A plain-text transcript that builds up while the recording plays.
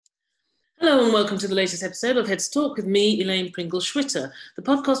Hello and welcome to the latest episode of Heads Talk with me, Elaine Pringle-Schwitter, the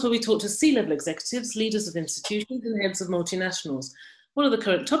podcast where we talk to C-level executives, leaders of institutions and heads of multinationals. What are the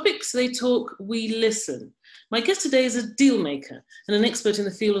current topics? They talk, we listen. My guest today is a deal maker and an expert in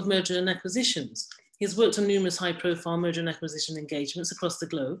the field of merger and acquisitions. He has worked on numerous high-profile merger and acquisition engagements across the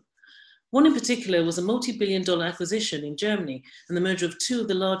globe. One in particular was a multi-billion-dollar acquisition in Germany and the merger of two of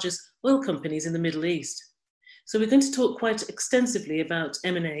the largest oil companies in the Middle East. So we're going to talk quite extensively about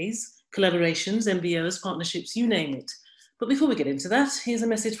M&As, collaborations, MBOs, partnerships, you name it. But before we get into that, here's a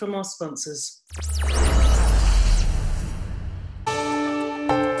message from our sponsors.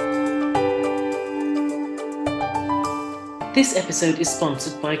 This episode is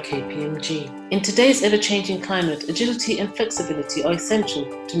sponsored by KPMG. In today's ever-changing climate, agility and flexibility are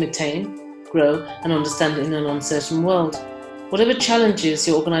essential to maintain, grow, and understand in an uncertain world. Whatever challenges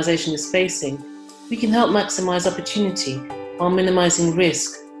your organization is facing, we can help maximize opportunity while minimizing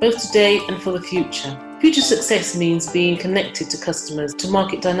risk, both today and for the future. Future success means being connected to customers, to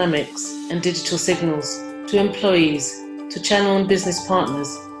market dynamics and digital signals, to employees, to channel and business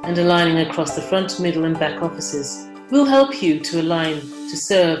partners, and aligning across the front, middle, and back offices. We'll help you to align, to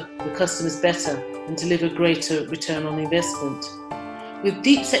serve your customers better, and deliver greater return on investment. With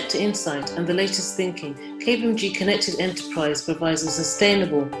deep sector insight and the latest thinking, KPMG Connected Enterprise provides a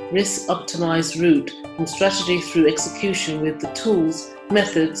sustainable, risk-optimized route from strategy through execution with the tools,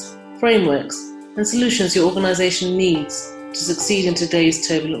 methods, frameworks, and solutions your organization needs to succeed in today's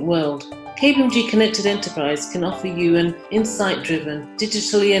turbulent world. KPMG Connected Enterprise can offer you an insight-driven,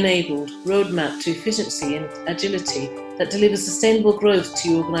 digitally enabled roadmap to efficiency and agility that delivers sustainable growth to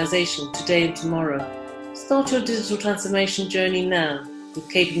your organization today and tomorrow. Start your digital transformation journey now with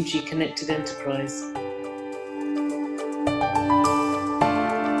KPMG Connected Enterprise.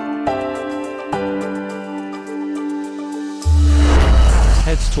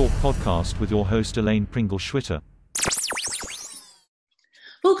 Heads Talk podcast with your host Elaine Pringle-Schwitter.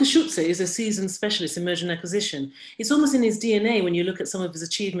 Volker Schutze is a seasoned specialist in merger and acquisition. It's almost in his DNA when you look at some of his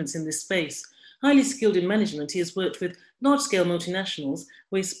achievements in this space. Highly skilled in management, he has worked with large-scale multinationals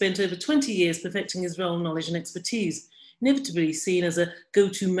where he spent over 20 years perfecting his role, knowledge and expertise, inevitably seen as a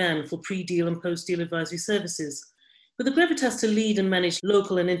go-to man for pre-deal and post-deal advisory services. With the gravitas to lead and manage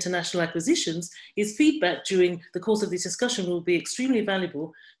local and international acquisitions, his feedback during the course of this discussion will be extremely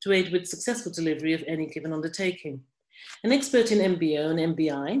valuable to aid with successful delivery of any given undertaking. An expert in MBO and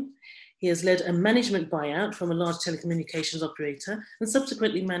MBI, he has led a management buyout from a large telecommunications operator and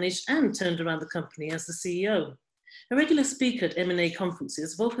subsequently managed and turned around the company as the CEO. A regular speaker at M&A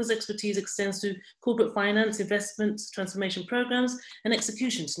conferences, Volker's expertise extends to corporate finance, investments, transformation programs, and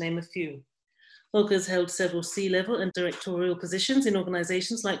execution, to name a few. Volker has held several C-level and directorial positions in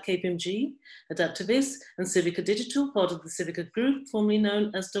organizations like KPMG, Adaptavis, and Civica Digital, part of the Civica Group, formerly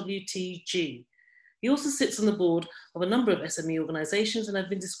known as WTG. He also sits on the board of a number of SME organizations and has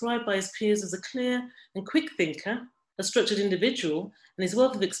been described by his peers as a clear and quick thinker, a structured individual, and his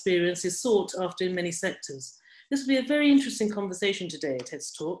wealth of experience is sought after in many sectors. This will be a very interesting conversation today at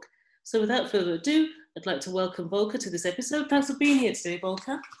Heads Talk. So without further ado, I'd like to welcome Volker to this episode. Thanks for being here today,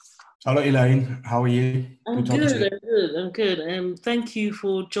 Volker. Hello, Elaine. How are you? I'm good. Thank you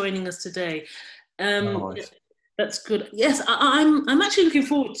for joining us today. That's good. Yes, I'm actually looking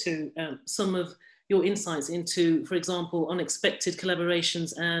forward to some of your insights into, for example, unexpected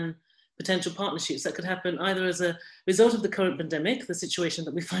collaborations and potential partnerships that could happen either as a result of the current pandemic, the situation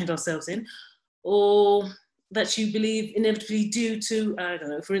that we find ourselves in, or that you believe inevitably due to, I don't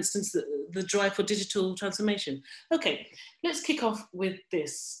know, for instance, the drive for digital transformation. Okay, let's kick off with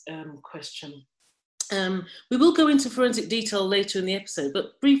this question. We will go into forensic detail later in the episode,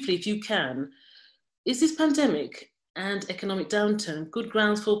 but briefly, if you can, is this pandemic and economic downturn good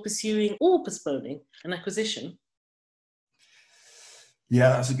grounds for pursuing or postponing an acquisition? Yeah,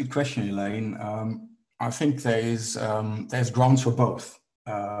 that's a good question, Elaine. I think there's grounds for both.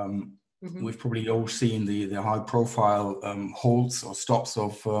 We've probably all seen the high-profile holds or stops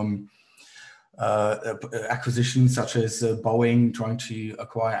of acquisitions, such as Boeing trying to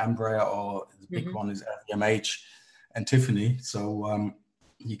acquire Embraer, or the big one is LVMH and Tiffany. So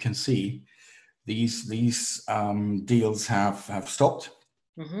you can see these deals have stopped,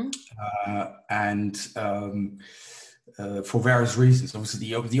 and for various reasons. Obviously,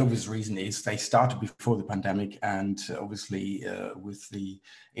 the obvious reason is they started before the pandemic, and obviously with the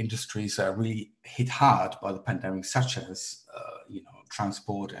industries really hit hard by the pandemic, such as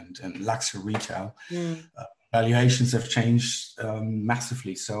transport and luxury retail. Valuations have changed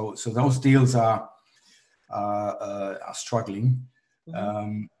massively. So those deals are struggling,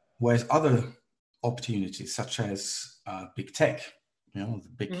 whereas other opportunities such as big tech, the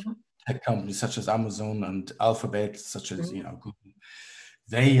big tech companies such as Amazon and Alphabet, such as Google,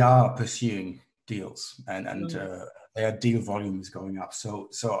 they are pursuing deals, and their deal volume is going up. So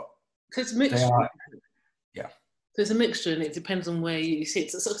it's mixed. They are, yeah. So it's a mixture, and it depends on where you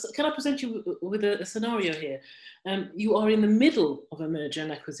sit. So can I present you with a scenario here? You are in the middle of a merger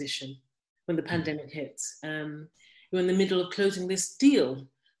and acquisition when the pandemic hits. You're in the middle of closing this deal.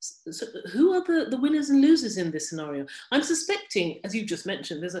 So who are the winners and losers in this scenario? I'm suspecting, as you just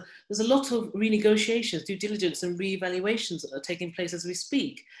mentioned, there's a lot of renegotiations, due diligence and reevaluations that are taking place as we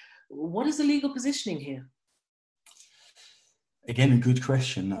speak. What is the legal positioning here? Again, a good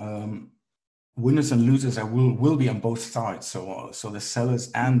question. Winners and losers will be on both sides. So the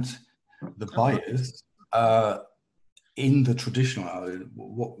sellers and the buyers in the traditional,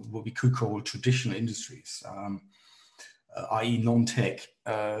 what we could call traditional industries, i.e. non-tech,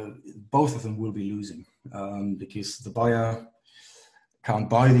 both of them will be losing because the buyer can't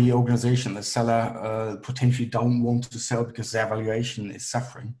buy the organization. The seller potentially don't want to sell because their valuation is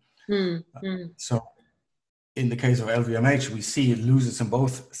suffering. So in the case of LVMH, we see losers on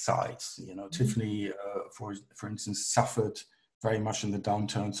both sides. Tiffany, for instance, suffered very much in the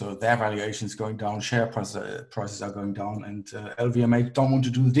downturn, so their valuation is going down, share prices are going down, and LVMH don't want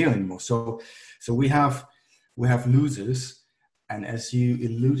to do the deal anymore. So we have losers, and as you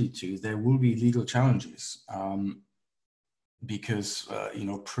alluded to, there will be legal challenges because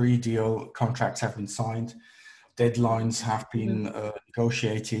pre-deal contracts have been signed, deadlines have been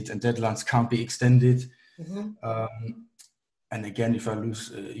negotiated, and deadlines can't be extended. And again, if I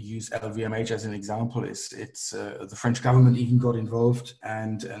use LVMH as an example, it's the French government even got involved,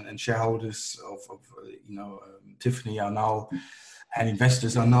 and shareholders of Tiffany are now, and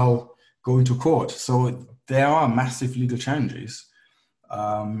investors are now going to court. So there are massive legal challenges,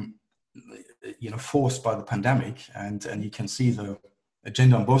 forced by the pandemic, and you can see the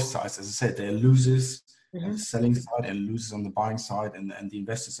agenda on both sides. As I said, there are losers on the selling side and losers on the buying side, and the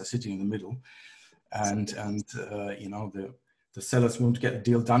investors are sitting in the middle. And the sellers want to get the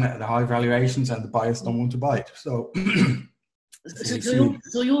deal done at the high valuations, and the buyers don't want to buy it. So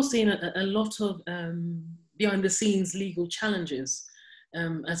you're seeing a lot of behind the scenes legal challenges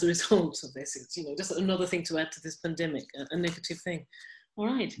as a result of this. It's just another thing to add to this pandemic, a negative thing. All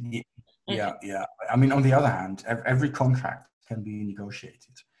right. Yeah. I mean, on the other hand, every contract can be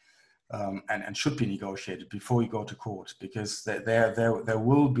negotiated. And should be negotiated before you go to court, because there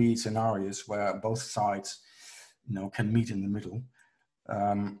will be scenarios where both sides, can meet in the middle,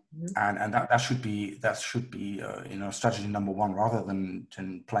 and that should be strategy number one, rather than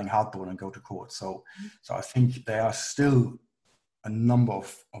playing hardball and go to court. So I think there are still a number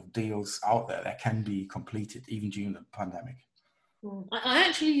of deals out there that can be completed even during the pandemic. I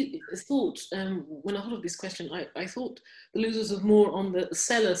actually thought, when I thought of this question, I thought the losers are more on the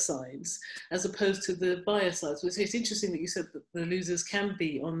seller sides as opposed to the buyer sides. So it's interesting that you said that the losers can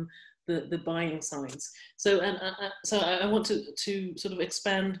be on the buying sides. So I want to sort of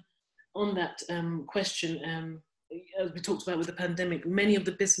expand on that question. As we talked about with the pandemic, many of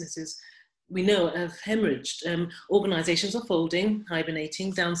the businesses we know have hemorrhaged. Organizations are folding,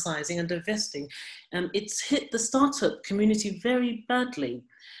 hibernating, downsizing, and divesting. It's hit the startup community very badly.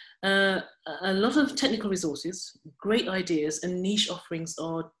 A lot of technical resources, great ideas, and niche offerings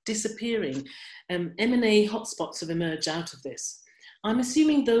are disappearing. M&A hotspots have emerged out of this. I'm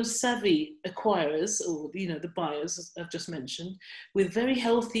assuming those savvy acquirers, or the buyers, as I've just mentioned, with very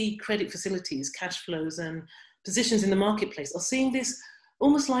healthy credit facilities, cash flows, and positions in the marketplace, are seeing this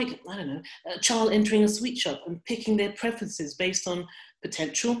almost like, a child entering a sweet shop and picking their preferences based on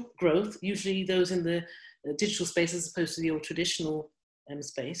potential growth, usually those in the digital space as opposed to the old traditional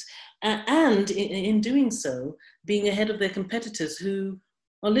space, and in doing so, being ahead of their competitors who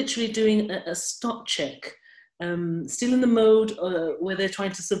are literally doing a stock check, still in the mode where they're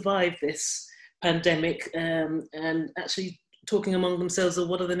trying to survive this pandemic, and actually talking among themselves of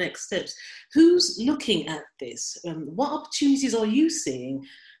what are the next steps. Who's looking at this? What opportunities are you seeing?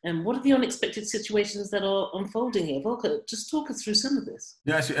 And what are the unexpected situations that are unfolding here? Volker, just talk us through some of this.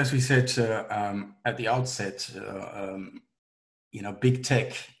 Yeah, as we said at the outset, big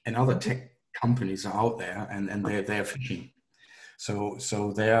tech and other tech companies are out there, and they're fishing. So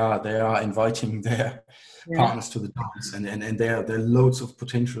they are inviting their partners to the dance, and there are loads of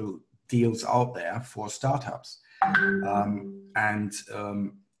potential deals out there for startups. But are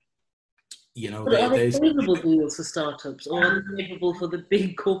they favorable deals for startups, or are they favorable for the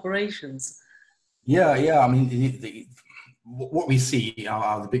big corporations? Yeah. I mean, what we see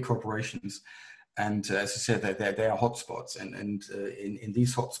are the big corporations, and as I said, they are hotspots, and in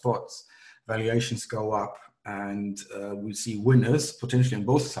these hotspots, valuations go up, and we see winners potentially on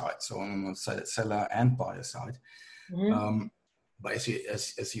both sides, so on the seller and buyer side. But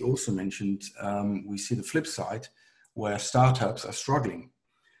as you also mentioned, we see the flip side where startups are struggling,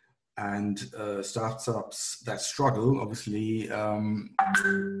 and startups that struggle obviously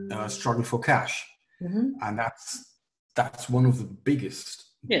struggle for cash, and that's one of the biggest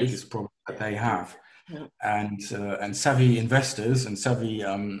problems that they have. And savvy investors and savvy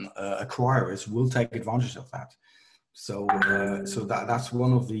acquirers will take advantage of that. So that's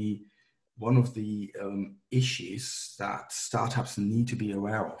one of the issues that startups need to be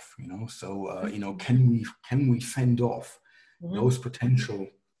aware of. So can we fend off those potential,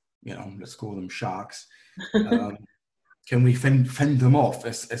 let's call them sharks? Can we fend them off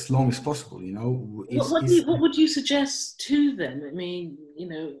as long as possible? What would you suggest to them? I mean,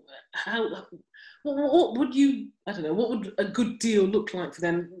 what would you? I don't know. What would a good deal look like for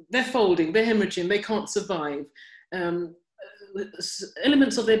them? They're folding. They're hemorrhaging. They can't survive.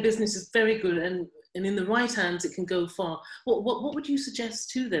 Elements of their business is very good, and in the right hands, it can go far. What would you suggest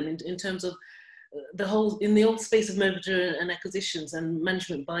to them in terms of the whole in the old space of merger and acquisitions and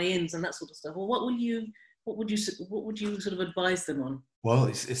management buy-ins and that sort of stuff? Well, what would you sort of advise them on? Well,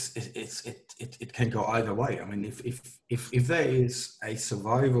 it can go either way. I mean, if there is a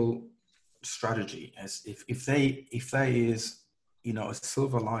survival strategy, if there is a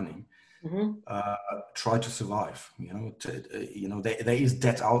silver lining, try to survive. There is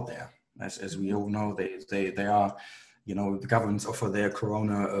debt out there, as we all know. They are, the governments offer their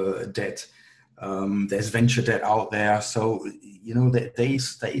corona debt. There's venture debt out there, so there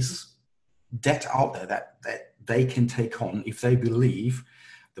is debt out there that they can take on if they believe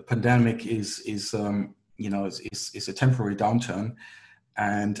the pandemic is a temporary downturn,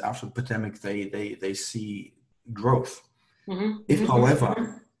 and after the pandemic they see growth. If,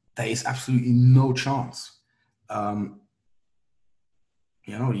 however, there is absolutely no chance,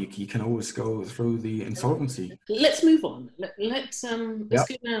 you can always go through the insolvency. Let's move on. Let's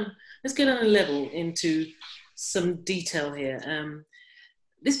go down a level into some detail here.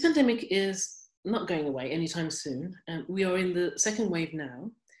 This pandemic is not going away anytime soon, and we are in the second wave now.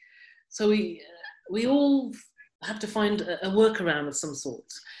 So we all have to find a workaround of some sort.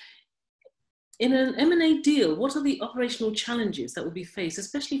 In an M&A deal, what are the operational challenges that will be faced,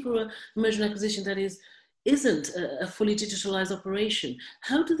 especially for a merger and acquisition that isn't a fully digitalized operation?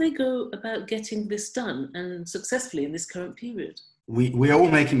 How do they go about getting this done and successfully in this current period? We are all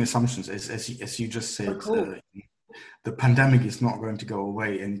making assumptions, as you just said. The pandemic is not going to go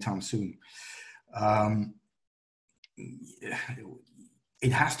away anytime soon.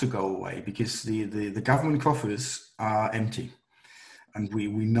 It has to go away because the government coffers are empty, and we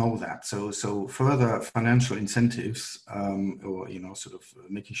know that. So further financial incentives, or sort of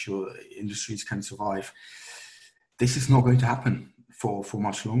making sure industries can survive, this is not going to happen for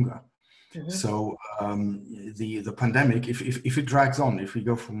much longer. So the pandemic, if it drags on, if we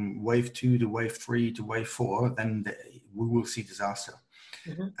go from wave 2 to wave 3 to wave 4, then we will see disaster,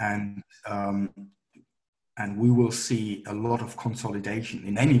 and we will see a lot of consolidation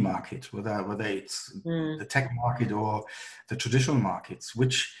in any market, whether it's the tech market or the traditional markets,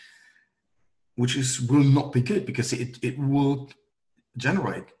 which will not be good because it will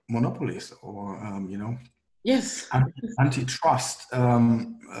generate monopolies or antitrust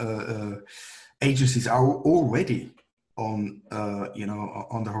agencies are already on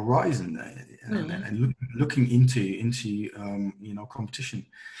on the horizon and looking into competition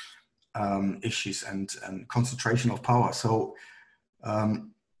issues and concentration of power. So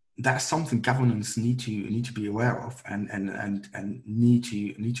that's something governments need to be aware of and need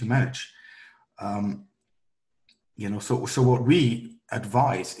to manage. So what we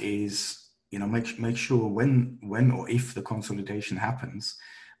advise is make sure when or if the consolidation happens,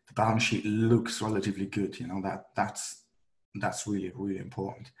 the balance sheet looks relatively good. That's really, really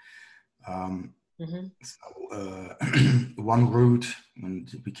important. So one route, and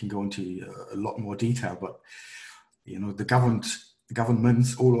we can go into a lot more detail, but the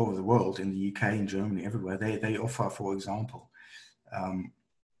governments all over the world, in the UK, in Germany, everywhere, they offer, for example,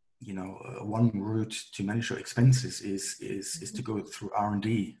 one route to manage your expenses is to go through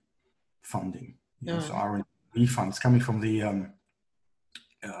R&D funding. So R&D funds coming from the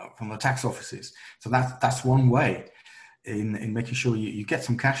tax offices. So that's one way in making sure you get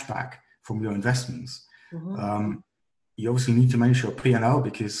some cash back from your investments. You obviously need to manage your P&L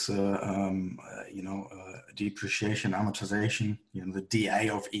because depreciation, amortization, the DA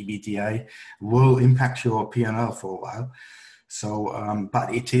of EBITDA will impact your P&L for a while. So,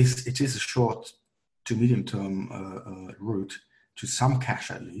 but it is a short to medium term route to some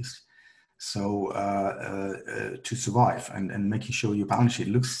cash at least. to survive, and making sure your balance sheet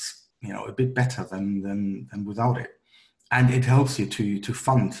looks, a bit better than without it, and it helps you to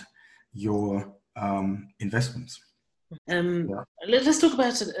fund your investments. Let's talk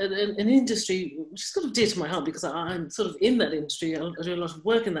about an industry which is sort of dear to my heart, because I'm sort of in that industry. I do a lot of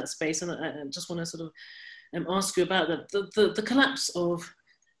work in that space, and I just want to sort of ask you about that. The collapse of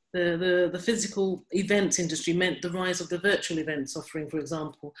the physical events industry meant the rise of the virtual events offering, for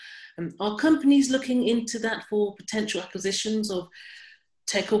example. Are companies looking into that for potential acquisitions of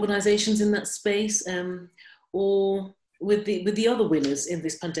tech organizations in that space, or with the other winners in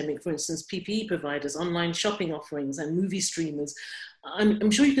this pandemic, for instance, PPE providers, online shopping offerings, and movie streamers? I'm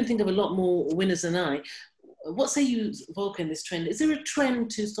sure you can think of a lot more winners than I. What say you, Volker, in this trend? Is there a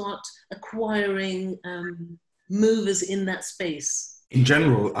trend to start acquiring movers in that space? In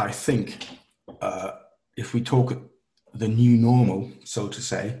general, I think if we talk the new normal, so to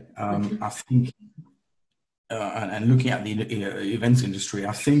say, I think, and looking at the events industry,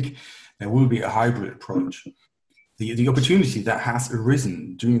 I think there will be a hybrid approach. The opportunity that has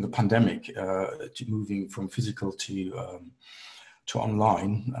arisen during the pandemic to moving from physical to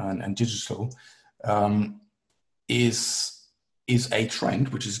online and digital is a trend,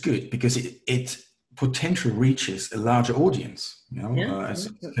 which is good, because it potentially reaches a larger audience. As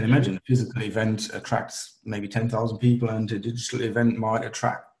you can imagine, a physical event attracts maybe 10,000 people, and a digital event might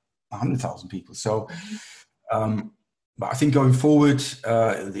attract 100,000 people. So, but I think going forward,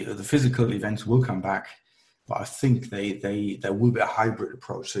 the physical events will come back. But I think there will be a hybrid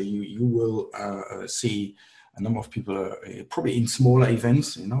approach. So you will see a number of people probably in smaller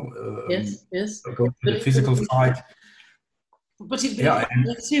events, yes, go to the physical side. But I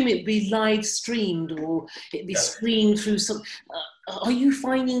assume it'd be live streamed, or it'd be streamed through some. Are you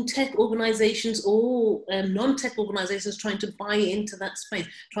finding tech organizations or non-tech organizations trying to buy into that space,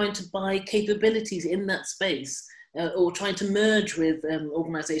 trying to buy capabilities in that space? Or trying to merge with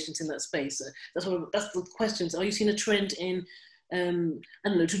organizations in that space? That's the questions. Are you seeing a trend in,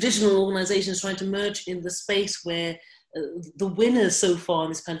 traditional organizations trying to merge in the space where the winners so far in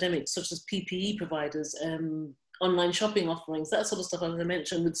this pandemic, such as PPE providers, online shopping offerings, that sort of stuff, as I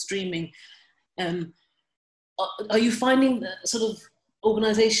mentioned, with streaming, are you finding sort of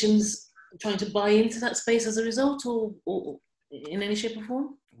organizations trying to buy into that space as a result, or in any shape or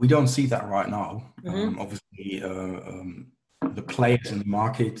form? We don't see that right now. Obviously, the players in the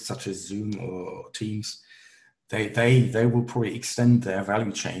market, such as Zoom or Teams, they will probably extend their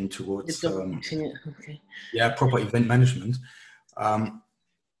value chain towards proper event management.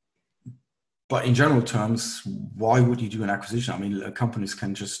 But in general terms, why would you do an acquisition? I mean, companies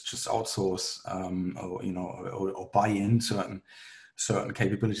can just outsource or buy in certain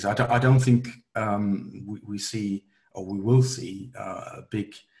capabilities. I don't think we see, or we will see,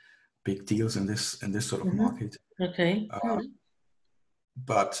 big deals in this sort of market. Okay.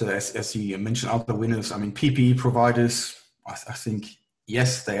 But as you mentioned, other winners, I mean, PPE providers, I think,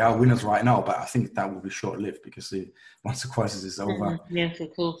 yes, they are winners right now, but I think that will be short-lived, because once the crisis is over. Yes,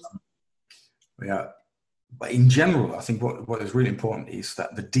 of course. Yeah. But in general, I think what is really important is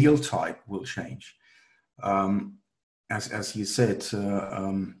that the deal type will change. As you said,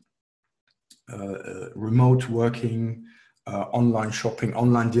 remote working, online shopping,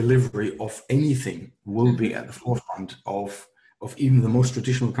 online delivery of anything will be at the forefront of even the most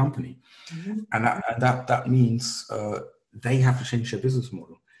traditional company. And that means they have to change their business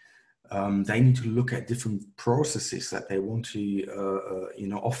model. They need to look at different processes that they want to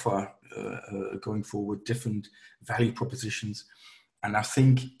offer going forward, different value propositions. And I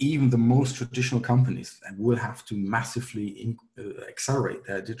think even the most traditional companies will have to massively accelerate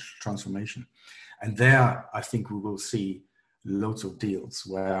their digital transformation. And there, I think we will see loads of deals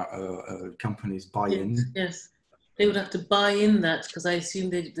where companies buy in. Yes, they would have to buy in that, because I assume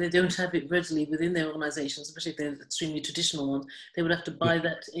they don't have it readily within their organizations, especially if they're extremely traditional ones. They would have to buy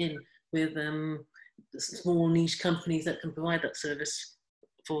that in with small niche companies that can provide that service.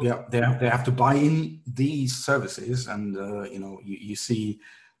 They have to buy in these services, and you see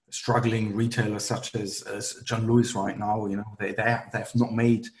struggling retailers such as John Lewis right now. They have not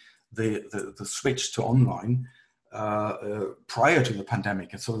made the switch to online prior to the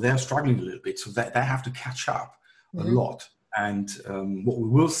pandemic, and so they're struggling a little bit. So they have to catch up a lot, and what we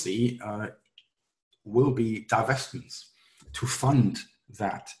will see will be divestments to fund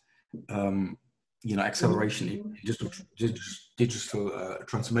that. Acceleration in digital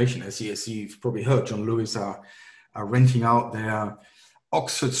transformation. As you've probably heard, John Lewis are renting out their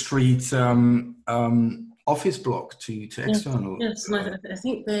Oxford Street office block to external. Yes, and I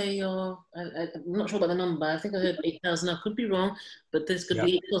think they are. I'm not sure about the number. I think I heard 8,000. I could be wrong, but there's going to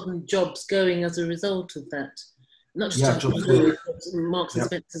be 8,000 jobs going as a result of that. Not just Marks and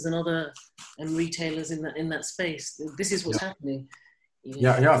Spencers and other retailers in that space. This is what's happening.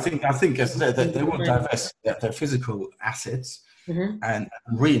 I think as they will divest their physical assets and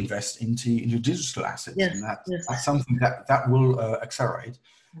reinvest into digital assets, and that's something that will accelerate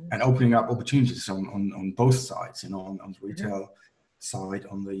and opening up opportunities on both sides. On the retail side,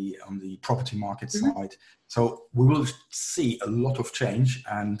 on the property market side. So we will see a lot of change.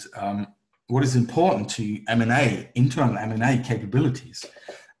 And what is important to internal M&A capabilities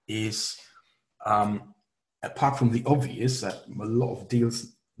is, apart from the obvious that a lot of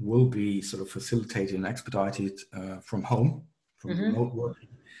deals will be sort of facilitated and expedited from home, from remote working,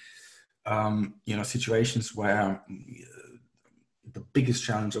 situations where the biggest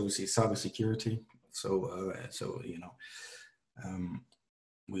challenge obviously is cybersecurity.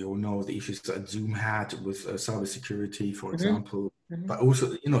 We all know the issues that Zoom had with cybersecurity, for example, but also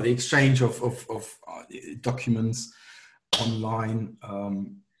the exchange of documents online.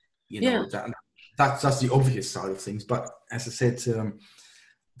 That's the obvious side of things. But as I said,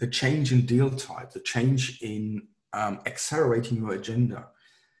 the change in deal type, the change in accelerating your agenda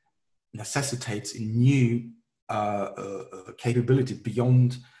necessitates a new capability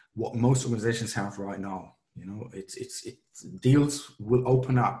beyond what most organizations have right now. It's deals will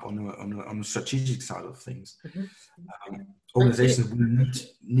open up on a strategic side of things. Organizations will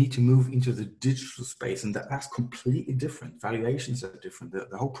need to move into the digital space, and that's completely different. Valuations are different.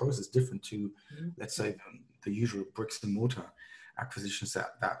 The whole process is different to, let's say, the usual bricks and mortar acquisitions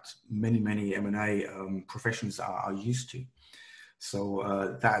that many M&A professions are used to. So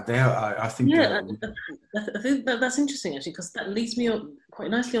I think. I think that's interesting actually, because that leads me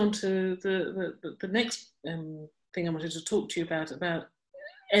quite nicely onto the next thing I wanted to talk to you about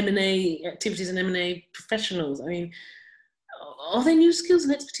M&A activities and M&A professionals. I mean, are there new skills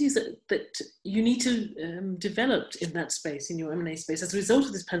and expertise that you need to develop in that space, in your M&A space, as a result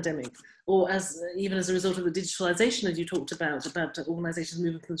of this pandemic, or even as a result of the digitalization that you talked about organizations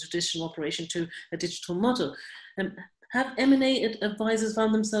moving from traditional operation to a digital model? Have M&A advisors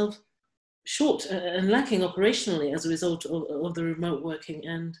found themselves short and lacking operationally as a result of the remote working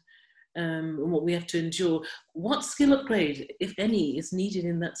and what we have to endure? What skill upgrade, if any, is needed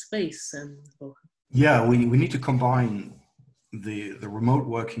in that space, Volker? Yeah, we need to combine the remote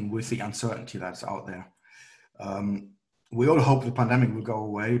working with the uncertainty that's out there. We all hope the pandemic will go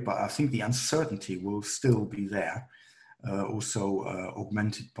away, but I think the uncertainty will still be there, also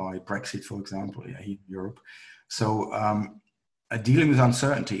augmented by Brexit, for example, in Europe. So dealing with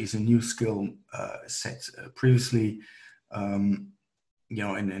uncertainty is a new skill set. Previously, in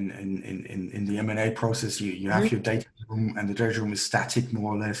the M&A process, you have your data room, and the data room is static,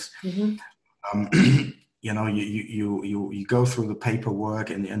 more or less. You go through the paperwork,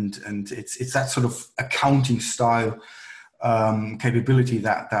 and it's that sort of accounting style capability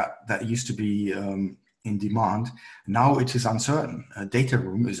that used to be in demand. Now it is uncertain. A data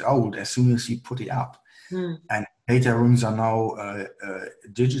room is old as soon as you put it up. And data rooms are now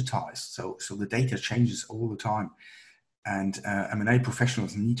digitized, so the data changes all the time, and M&A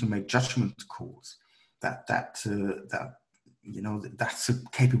professionals need to make judgment calls. That's a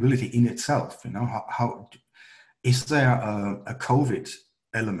capability in itself. How is there a COVID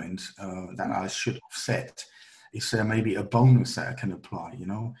element that I should offset? Is there maybe a bonus that I can apply?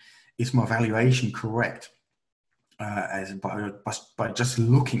 Is my valuation correct? By just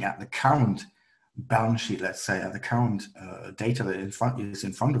looking at the current balance sheet, let's say, at the current data that is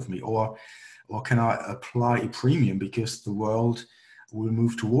in front of me, or can I apply a premium because the world will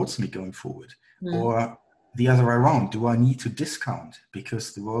move towards me going forward? Or the other way around, do I need to discount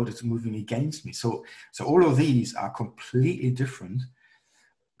because the world is moving against me? So all of these are completely different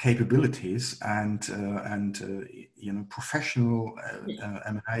capabilities, and professional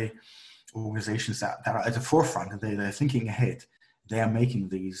M&A organizations that are at the forefront, and they're thinking ahead. They are making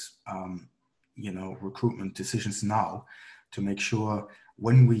these recruitment decisions now to make sure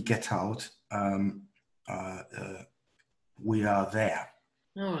when we get out, we are there.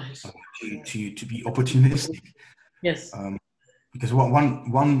 All right. To be opportunistic. Yes. Because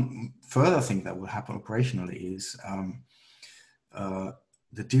one further thing that will happen operationally is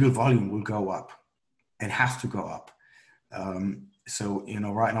the deal volume will go up. It has to go up. So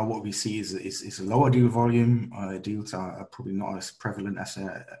right now what we see is a lower deal volume. Deals are probably not as prevalent as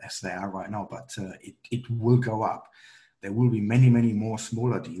they are right now, but it will go up. There will be many more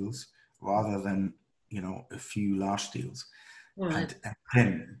smaller deals rather than a few large deals. Right. And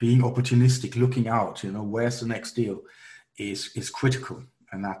then being opportunistic, looking out, where's the next deal, is critical,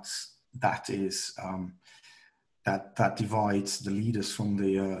 and that divides the leaders from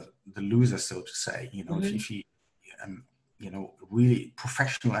the losers, so to say. If you really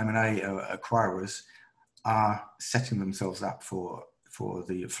professional M&A acquirers are setting themselves up for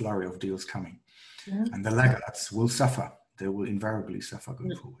the flurry of deals coming, and the laggards will suffer. They will invariably suffer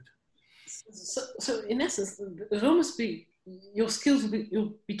going forward. So in essence, it'll almost be your skills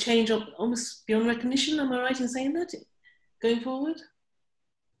will be changed up almost beyond recognition. Am I right in saying that going forward?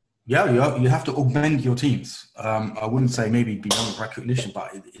 Yeah, you have to augment your teams. I wouldn't say maybe beyond recognition,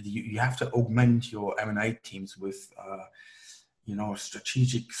 but you have to augment your M&A teams with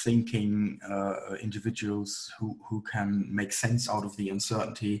strategic thinking individuals who can make sense out of the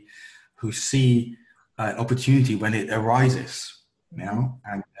uncertainty, who see an opportunity when it arises.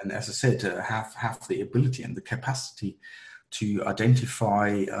 And as I said, have the ability and the capacity to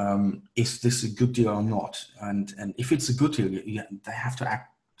identify is this a good deal or not, and if it's a good deal, they have to act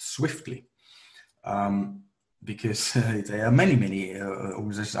swiftly, because there are many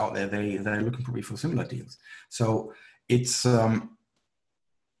organizations out there. They're looking probably for similar deals. So it's as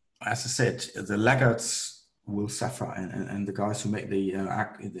I said, the laggards will suffer, and the guys who make the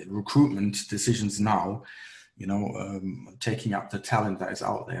recruitment decisions now, taking up the talent that is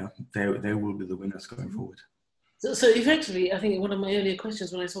out there, they will be the winners going forward. So effectively, I think one of my earlier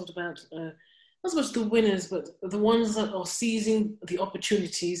questions when I talked about not so much the winners, but the ones that are seizing the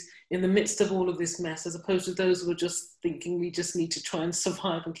opportunities in the midst of all of this mess, as opposed to those who are just thinking we just need to try and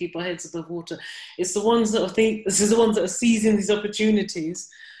survive and keep our heads above water. It's the ones that are seizing these opportunities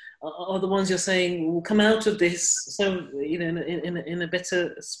are the ones you're saying will come out of this, so in a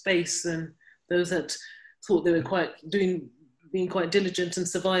better space than those that thought they were being quite diligent and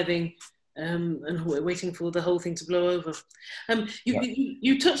surviving. And we're waiting for the whole thing to blow over.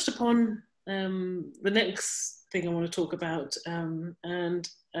 You touched upon the next thing I want to talk about, and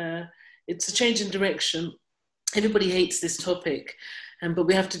it's a change in direction. Everybody hates this topic, but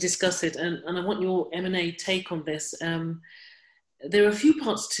we have to discuss it, and I want your M&A take on this. There are a few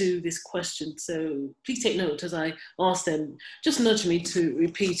parts to this question, so please take note as I ask them. Just nudge me to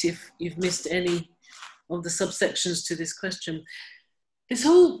repeat if you've missed any of the subsections to this question. This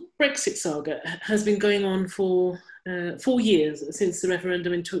whole Brexit saga has been going on for 4 years, since the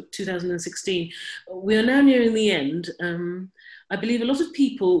referendum in 2016. We are now nearing the end. I believe a lot of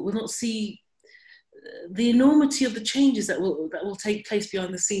people will not see the enormity of the changes that will take place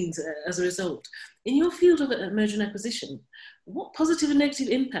behind the scenes as a result. In your field of merger and acquisition, what positive and negative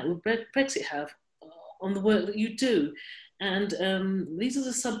impact will Brexit have on the work that you do? And these are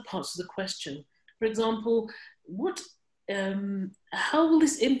the sub-parts of the question. For example, how will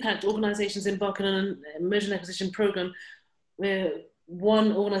this impact organisations embarking on a merger and acquisition programme where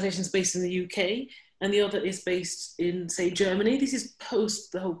one organisation is based in the UK and the other is based in, say, Germany? This is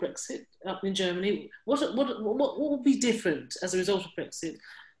post the whole Brexit up in Germany. What will be different as a result of Brexit?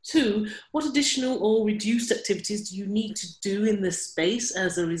 2, what additional or reduced activities do you need to do in this space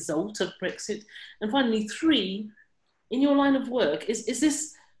as a result of Brexit? And finally, 3, in your line of work, is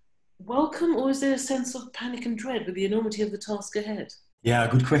this welcome, or is there a sense of panic and dread with the enormity of the task ahead? Yeah,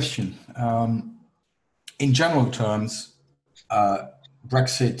 good question. In general terms,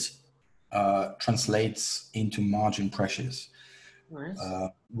 Brexit translates into margin pressures. Right.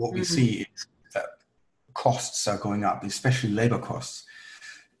 What we see is that costs are going up, especially labor costs.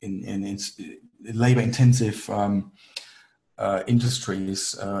 In labor-intensive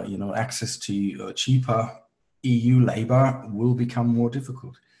industries, access to cheaper EU labor will become more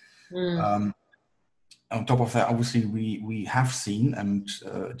difficult. On top of that, obviously, we have seen, and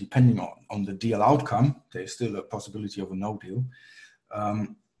depending on the deal outcome, there's still a possibility of a no deal.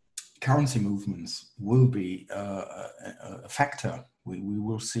 Currency movements will be a factor. We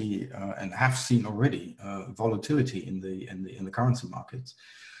will see and have seen already volatility in the currency markets.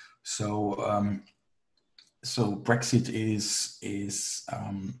 So Brexit is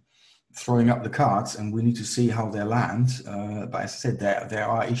throwing up the cards, and we need to see how they land. But as I said, there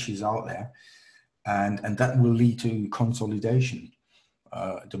are issues out there, and that will lead to consolidation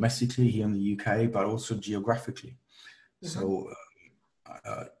domestically here in the UK, but also geographically. So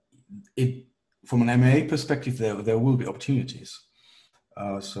from an M&A perspective, there will be opportunities.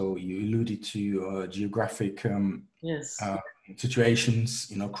 So you alluded to geographic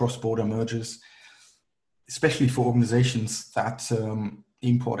situations, cross-border mergers, especially for organizations that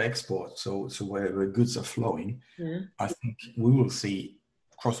import-export, so where goods are flowing. I think we will see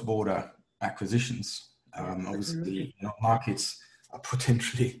cross-border acquisitions. Obviously, markets are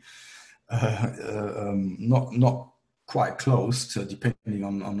potentially not quite close to, depending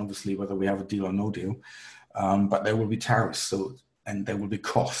on obviously whether we have a deal or no deal. But there will be tariffs, and there will be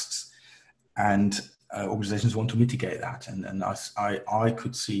costs, and organizations want to mitigate that. And I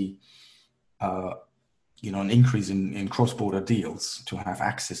could see, an increase in cross-border deals to have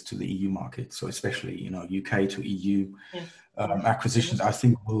access to the EU market. So especially, UK to EU acquisitions, I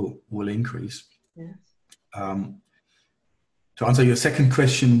think will increase. Yes. To answer your second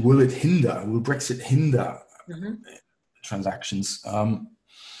question, will Brexit hinder transactions?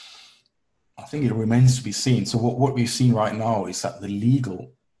 I think it remains to be seen. So what we've seen right now is that the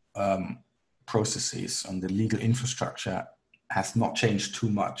legal processes and the legal infrastructure has not changed too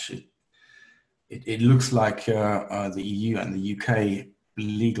much. It looks like the EU and the UK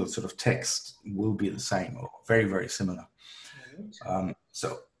legal sort of text will be the same or very, very similar.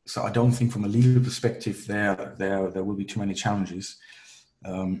 So I don't think from a legal perspective there will be too many challenges.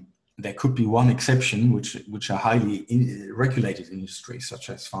 There could be one exception, which are highly regulated industries such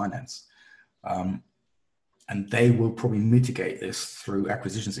as finance. And they will probably mitigate this through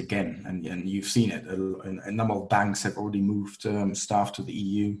acquisitions again. And you've seen it. A number of banks have already moved staff to the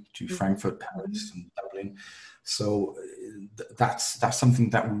EU, to Frankfurt, Paris, and Dublin. So that's something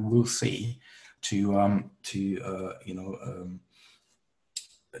that we will see to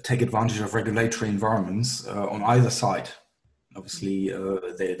take advantage of regulatory environments on either side. Obviously,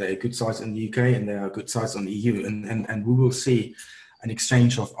 there are good sides in the UK and there are good sides on the EU, and we will see an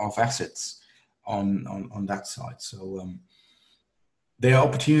exchange of assets on that side. So there are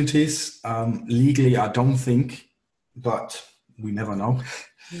opportunities. Legally, I don't think, but we never know.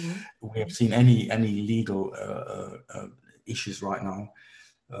 We have seen any legal issues right now.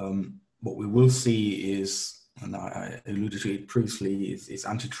 What we will see is, and I alluded to it previously, is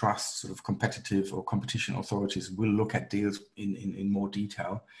antitrust, sort of competitive or competition authorities will look at deals in more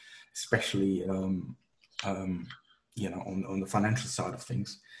detail, especially on the financial side of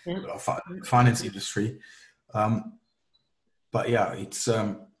things, finance industry. But yeah, it's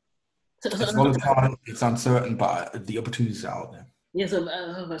volatile, it's uncertain, but the opportunities are out there. Yes,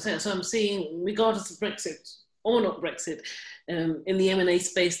 so I'm seeing, regardless of Brexit or not Brexit, in the M&A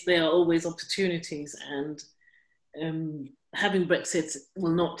space, there are always opportunities, and having Brexit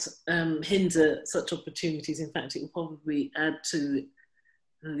will not hinder such opportunities. In fact, it will probably add to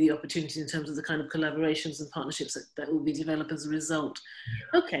the opportunities in terms of the kind of collaborations and partnerships that will be developed as a result.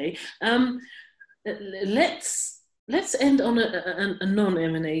 Okay, let's end on a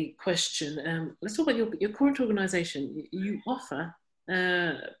non-M&A question. Let's talk about your current organisation. You offer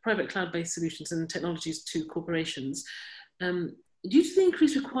private cloud-based solutions and technologies to corporations. Due to the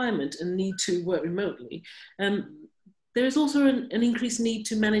increased requirement and need to work remotely, there is also an increased need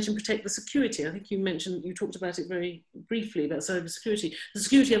to manage and protect the security. I think you talked about it very briefly about cybersecurity, the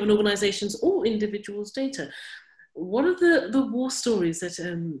security of an organization's or individual's data. What are the war stories that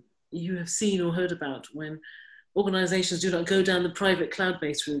you have seen or heard about when organizations do not go down the private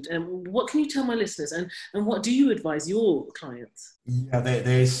cloud-based route? What can you tell my listeners, and what do you advise your clients? Yeah,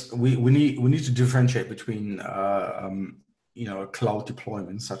 we need to differentiate between cloud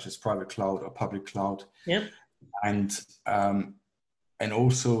deployments such as private cloud or public cloud. Yep. And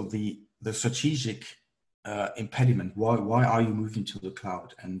also the strategic impediment. Why are you moving to the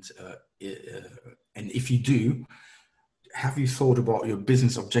cloud? And if you do, have you thought about your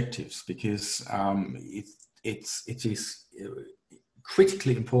business objectives? Because it is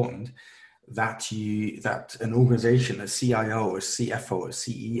critically important that an organization, a CIO, a CFO, a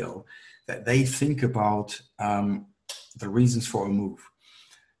CEO, that they think about the reasons for a move,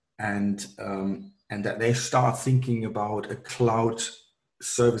 and that they start thinking about a cloud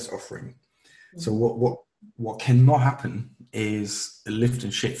service offering. So what cannot happen is a lift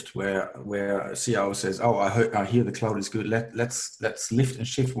and shift where a CIO says, "Oh, I hear the cloud is good. Let's lift and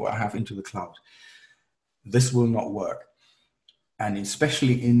shift what I have into the cloud." This will not work, and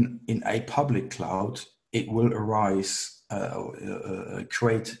especially in a public cloud, it will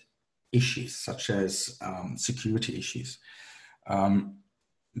create issues such as security issues.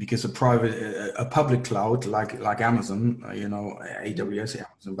 Because a public cloud like Amazon, AWS,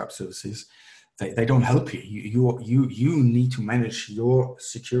 Amazon Web Services, they don't help you. You need to manage your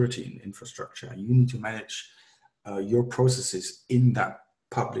security infrastructure. You need to manage your processes in that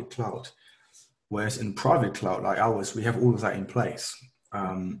public cloud. Whereas in private cloud like ours, we have all of that in place.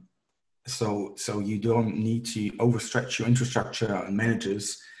 So you don't need to overstretch your infrastructure and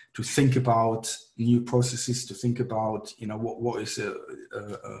managers to think about new processes, to think about what is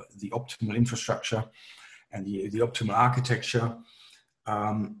the optimal infrastructure and the optimal architecture,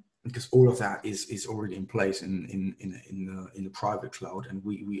 because all of that is already in place in the private cloud, and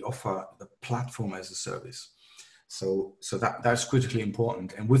we offer the platform as a service. So that's critically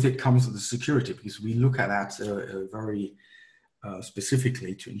important. And with it comes the security, because we look at that very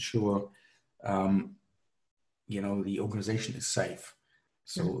specifically to ensure, the organization is safe.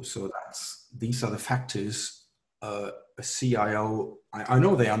 So these are the factors. A CIO, I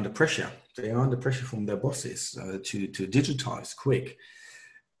know they're under pressure. They are under pressure from their bosses to digitize quick.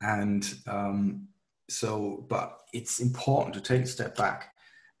 And but it's important to take a step back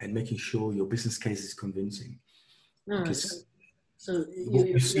and making sure your business case is convincing. Because so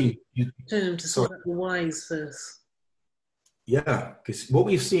you turn them to sort out the whys first. Yeah, because what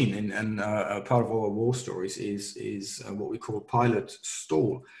we've seen, and part of our war stories is what we call pilot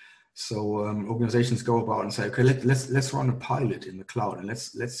stall. So organizations go about and say, okay, let's run a pilot in the cloud and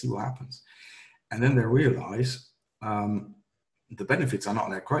let's see what happens. And then they realize the benefits are not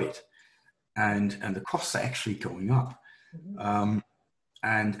that great, and the costs are actually going up. Mm-hmm.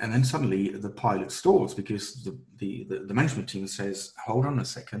 And then suddenly the pilot stalls because the management team says, hold on a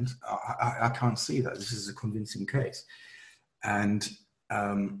second, I can't see that this is a convincing case. And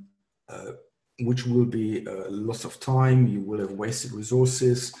which will be a loss of time. You will have wasted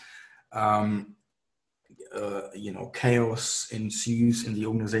resources. Chaos ensues in the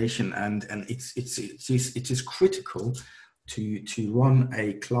organization, and it is critical to run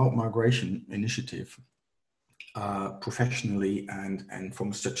a cloud migration initiative professionally and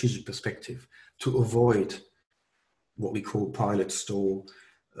from a strategic perspective to avoid what we call pilot stall.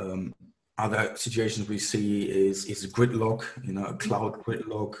 Other situations we see is gridlock, a cloud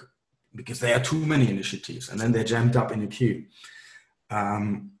gridlock, because there are too many initiatives and then they're jammed up in a queue.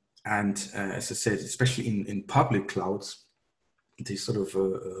 And as I said, especially in public clouds, the sort of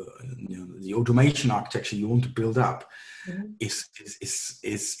the automation architecture you want to build up is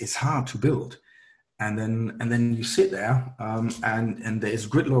hard to build. And then you sit there and there's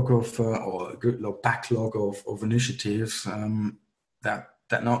gridlock or gridlock backlog of initiatives that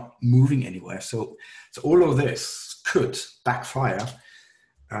not moving anywhere. So all of this could backfire,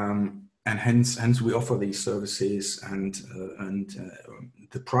 and hence we offer these services, and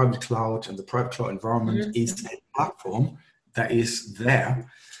the private cloud and the private cloud environment is a platform that is there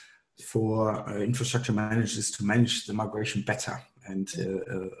for infrastructure managers to manage the migration better and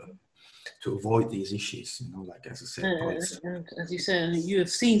to avoid these issues, like as I said. And as you say, you have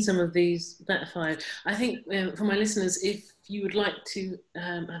seen some of these backfire. I think for my listeners, if you would like to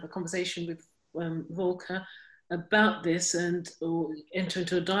have a conversation with Volker about this or enter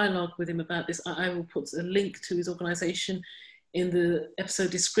into a dialogue with him about this, I will put a link to his organisation in the episode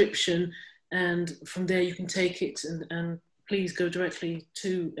description, and from there you can take it and please go directly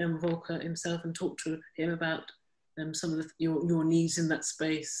to Volker himself and talk to him about some of your needs in that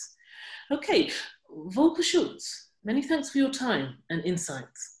space. Okay, Volker Schulz, many thanks for your time and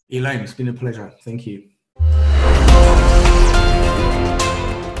insights. Elaine, it's been a pleasure. Thank you.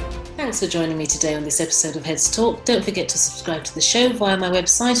 Thanks for joining me today on this episode of Heads Talk. Don't forget to subscribe to the show via my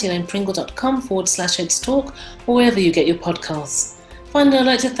website, elainepringle.com/headstalk, or wherever you get your podcasts. Finally, I'd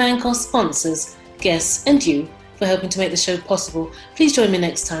like to thank our sponsors, guests, and you for helping to make the show possible. Please join me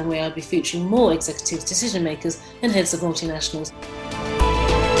next time, where I'll be featuring more executives, decision makers, and heads of multinationals.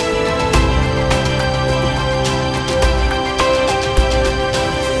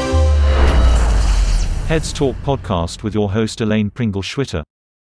 Heads Talk podcast with your host Elaine Pringle Schwitter.